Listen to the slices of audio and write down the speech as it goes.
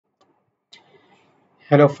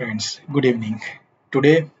Hello friends, good evening.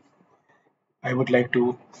 Today I would like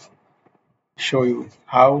to show you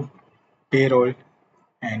how payroll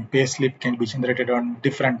and payslip can be generated on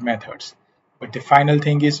different methods. But the final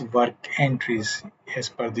thing is work entries as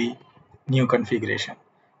per the new configuration.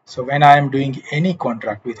 So when I am doing any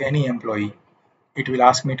contract with any employee, it will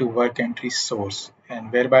ask me to work entry source,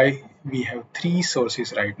 and whereby we have three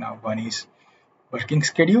sources right now. One is working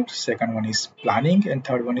schedule, second one is planning, and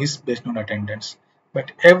third one is based on attendance.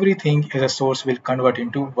 But everything as a source will convert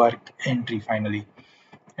into work entry finally.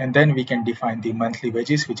 And then we can define the monthly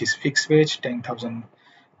wages, which is fixed wage, 10,000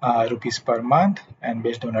 rupees per month, and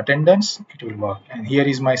based on attendance, it will work. And here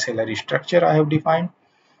is my salary structure I have defined,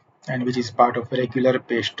 and which is part of regular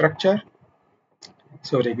pay structure.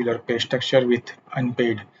 So regular pay structure with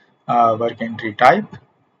unpaid work entry type,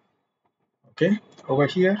 okay, over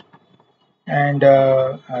here. And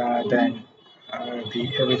then the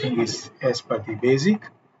everything is as per the basic.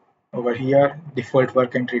 Over here default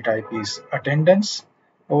work entry type is attendance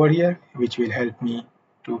over here, which will help me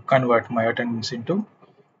to convert my attendance into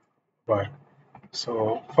work.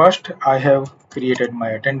 So first I have created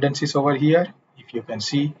my attendances over here. If you can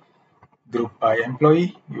see, group by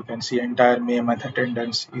employee, you can see entire May month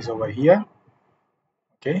attendance is over here,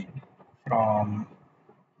 okay, from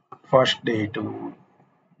first day to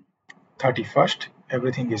 31st,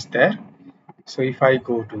 everything is there. So if I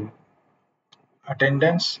go to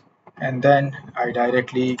attendance and then I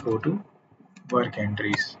directly go to work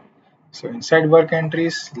entries. So inside work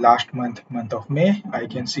entries, last month of May, I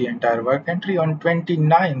can see entire work entry. On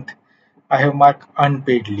 29th, I have marked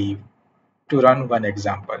unpaid leave to run one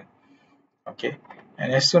example. Okay,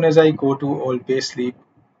 and as soon as I go to all pay slip,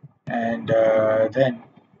 and then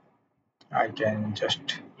I can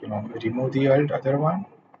just remove the other one,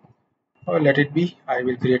 or let it be. I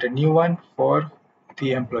will create a new one for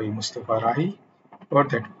the employee Mustafa Rahi for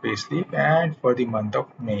that pay slip and for the month of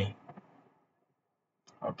May.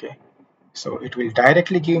 Okay, so it will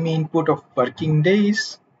directly give me input of working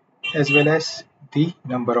days as well as the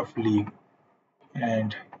number of leave.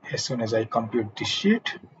 And as soon as I compute this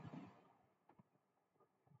sheet,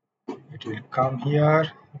 it will come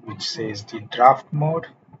here, which says the draft mode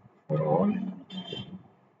for all.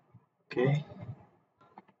 Okay,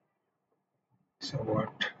 so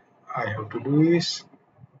what I have to do is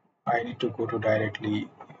I need to go to directly,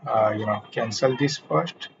 cancel this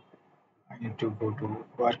first. I need to go to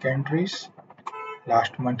work entries,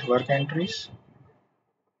 last month work entries.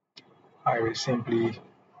 I will simply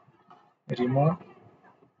remove,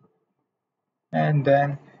 and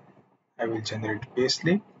then I will generate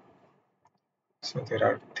payslip. So there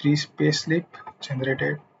are three payslip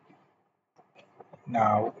generated.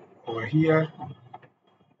 Now over here,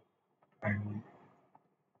 I will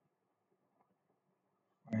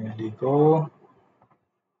finally go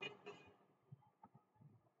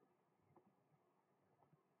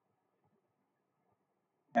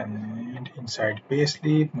and inside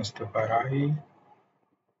payslip, Mustafa Rahi,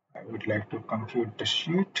 I would like to compute the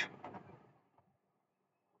sheet.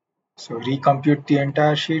 So recompute the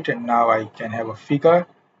entire sheet, and now I can have a figure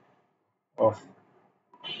of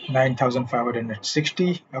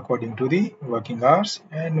 9,560 according to the working hours,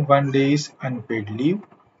 and 1 day is unpaid leave,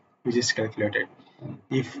 which is calculated.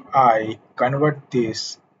 If I convert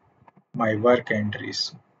this my work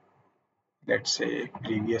entries, let's say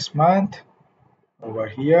previous month, over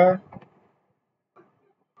here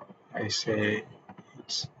I say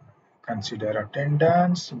it's consider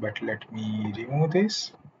attendance, but let me remove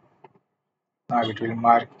this. Now it will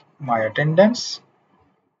mark my attendance,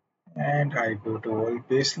 and I go to all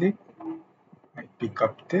payslip. I pick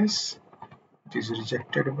up this. It is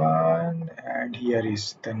rejected one, and here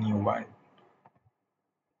is the new one.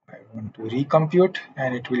 I want to recompute,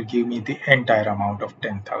 and it will give me the entire amount of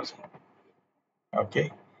 10,000.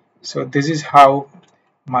 Okay, so this is how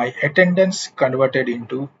my attendance converted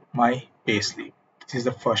into my payslip. This is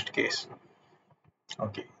the first case.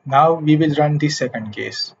 Okay, now we will run the second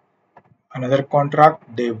case. Another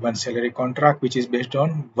contract, day one salary contract, which is based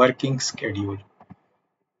on working schedule.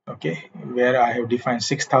 Okay, where I have defined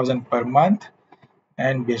 6,000 per month,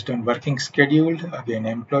 and based on working schedule, again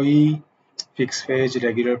employee, fixed wage,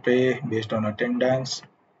 regular pay based on attendance.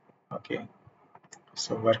 Okay,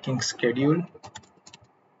 so working schedule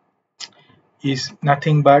is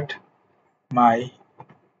nothing but my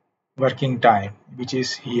working time, which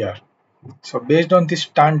is here. So based on this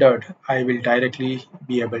standard, I will directly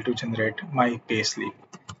be able to generate my payslip.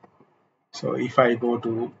 So if I go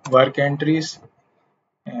to work entries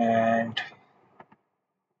and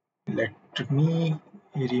let me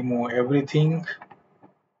remove everything.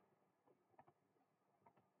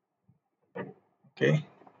 Okay,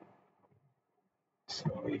 so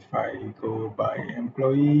if I go by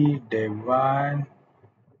employee day 1,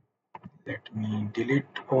 let me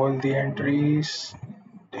delete all the entries,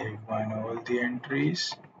 day 1 all the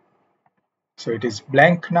entries, so it is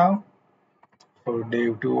blank now. For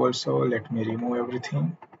day 2 also, let me remove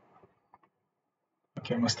everything.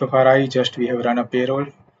 Okay, Mustafa Rai, just we have run a payroll.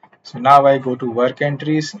 So now I go to work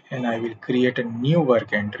entries and I will create a new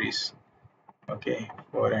work entries. Okay,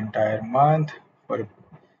 for entire month, for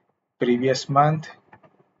previous month.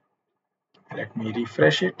 Let me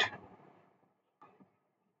refresh it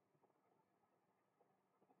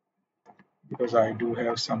because I do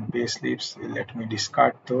have some pay slips. Let me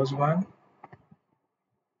discard those one.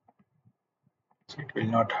 So it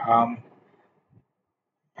will not harm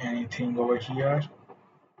anything over here.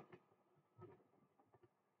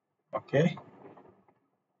 Okay,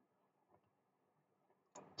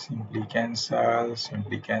 simply cancel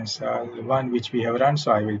one which we have run.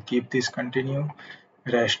 So I will keep this continue.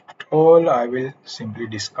 Rest all I will simply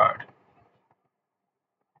discard.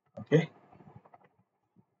 Okay,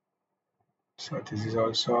 so this is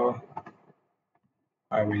also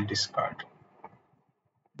I will discard.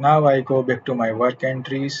 Now I go back to my work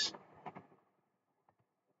entries.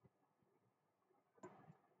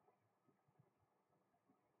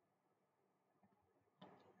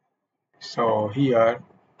 So here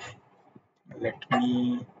let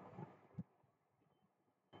me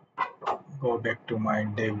go back to my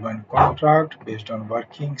day 1 contract based on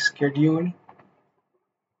working schedule.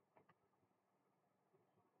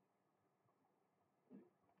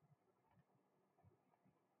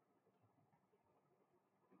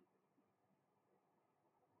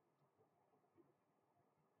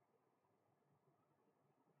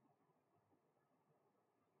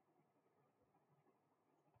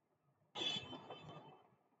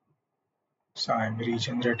 So I'm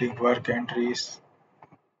regenerating work entries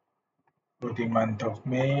for the month of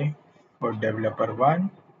May for developer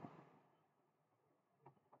 1.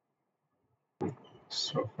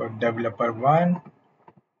 So for developer 1,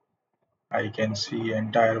 I can see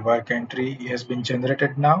entire work entry has been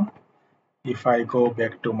generated now. If I go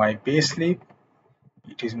back to my payslip,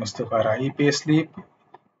 it is Mustafa Rahi payslip.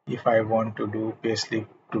 If I want to do payslip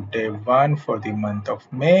to day 1 for the month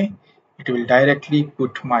of May, it will directly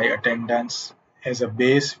put my attendance as a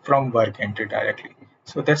base from work entry directly.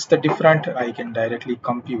 So that's the different. I can directly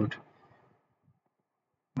compute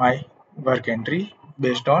my work entry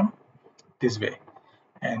based on this way.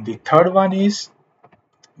 And the third one is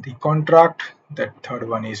the contract. That third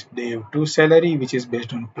one is day 2 salary, which is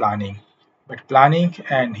based on planning. But planning,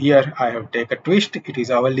 and here I have taken a twist. It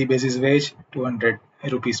is hourly basis wage, 200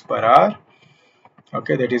 rupees per hour.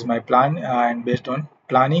 Okay, that is my plan, and based on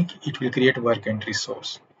planning, it will create work entry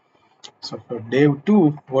source. So for day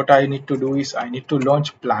 2, what I need to do is I need to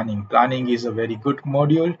launch planning. Planning is a very good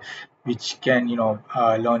module which can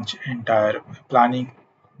launch entire planning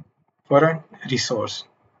for a resource.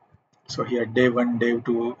 So here day 1, day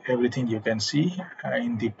 2, everything you can see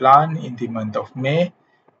in the plan in the month of May.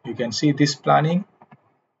 You can see this planning.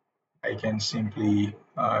 I can simply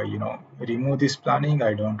remove this planning.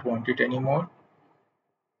 I don't want it anymore.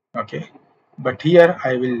 Okay, but here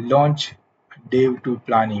I will launch day 2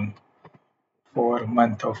 planning for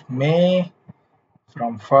month of May,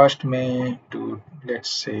 from 1st May to, let's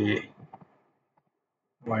say,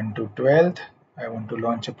 1 to 12th. I want to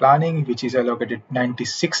launch a planning which is allocated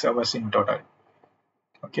 96 hours in total.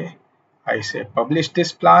 Okay, I say publish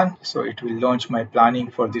this plan, so it will launch my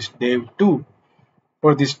planning for this day 2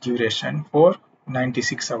 for this duration for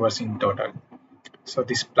 96 hours in total. So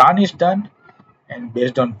this plan is done, and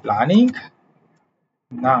based on planning,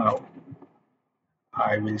 now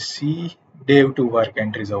I will see day 2 work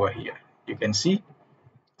entries over here. You can see.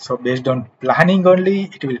 So based on planning only,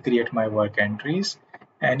 it will create my work entries.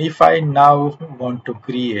 And if I now want to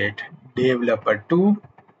create developer 2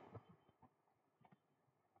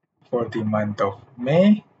 for the month of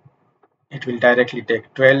May, it will directly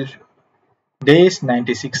take 12 days,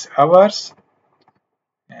 96 hours.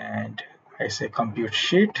 And I say compute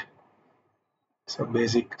sheet. So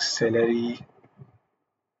basic salary,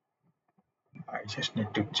 I just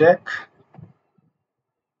need to check.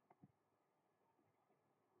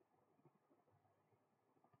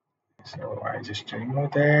 So I just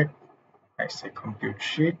remove that. I say compute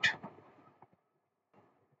sheet.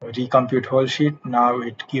 Recompute whole sheet. Now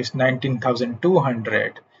it gives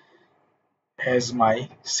 19,200 as my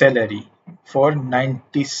salary for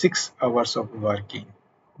 96 hours of working.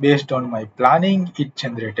 Based on my planning, it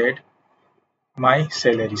generated my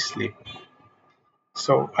salary slip.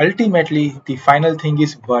 So ultimately the final thing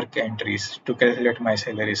is work entries to calculate my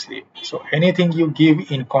salary slip. So anything you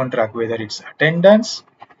give in contract, whether it's attendance,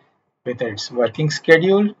 whether it's working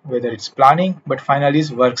schedule, whether it's planning, but finally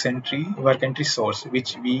is work entry source,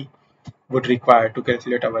 which we would require to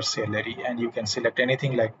calculate our salary. And you can select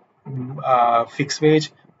anything like fixed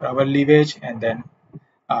wage, hourly wage, and then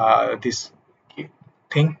this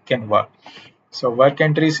thing can work. So work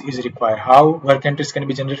entries is required. How work entries can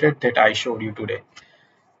be generated, that I showed you today.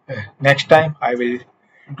 Next time I will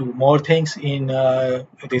do more things in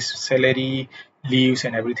this salary, leaves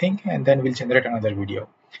and everything, and then we'll generate another video.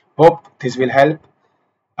 Hope this will help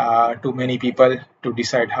to many people to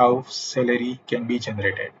decide how salary can be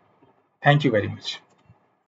generated. Thank you very much.